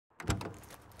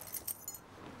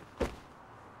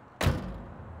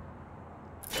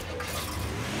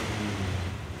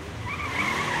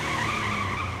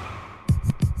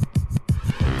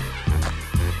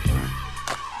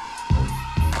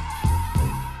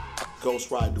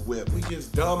Ghoststride the Whip. We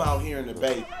just dumb out here in the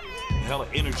Bay. Hella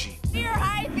energy. You're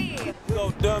Hyphy.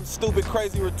 So dumb, stupid,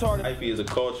 crazy, retarded. Hyphy is a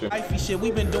culture. Hyphy shit,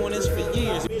 we've been doing this for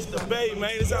years. It's the Bay,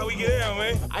 man. That's how we get down,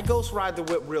 man. I Ghoststride the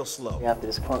Whip real slow. After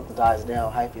this crunk dies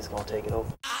down, Hyphy's gonna take it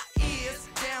over. I is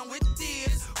down with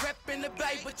this, reppin' the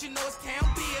Bay, but you know it's town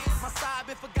biz. My side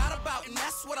been forgot about, and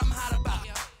that's what I'm hot about.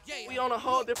 We on a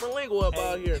whole different lingo up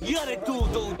out here. Yeah, they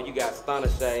do. You got Stunner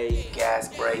Shade.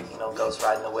 Gas break, you know,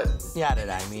 Ghostriding the Whip. Yeah, that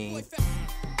I mean.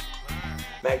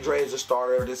 Mac Dre is the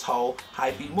starter of this whole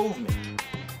Hyphy movement.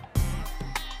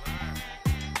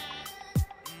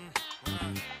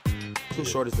 Too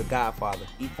Short is the godfather.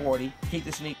 E40, Keak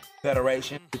the Sneak,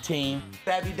 Federation, the team.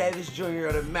 F.A.B. Davis Jr.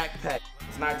 of the Mac Pack.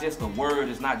 It's not just a word,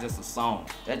 it's not just a song.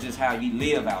 That's just how you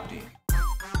live out there.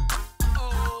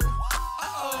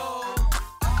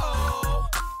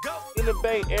 In the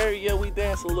Bay Area, we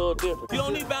dance a little different. You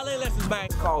don't need ballet lessons, man.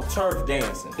 It's called turf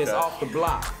dancing. It's off the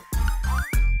block.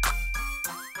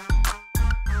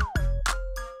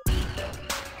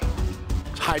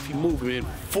 Hyphy moving in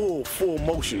full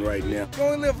motion right now. You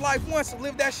only live life once, so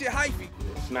live that shit Hyphy.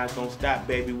 It's not gonna stop,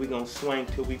 baby. We gonna swing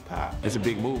till we pop. It's a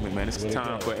big movement, man. It's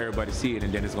time for everybody to see it,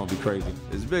 and then it's gonna be crazy.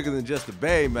 It's bigger than just the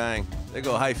Bay, man. They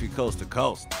go Hyphy coast to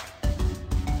coast.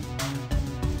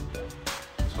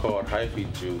 It's called Hyphy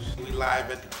Juice. We live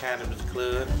at the Cannabis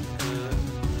Club.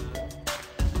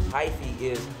 Hyphy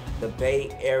is the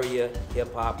Bay Area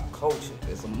hip-hop culture.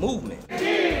 It's a movement.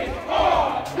 It's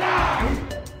all time.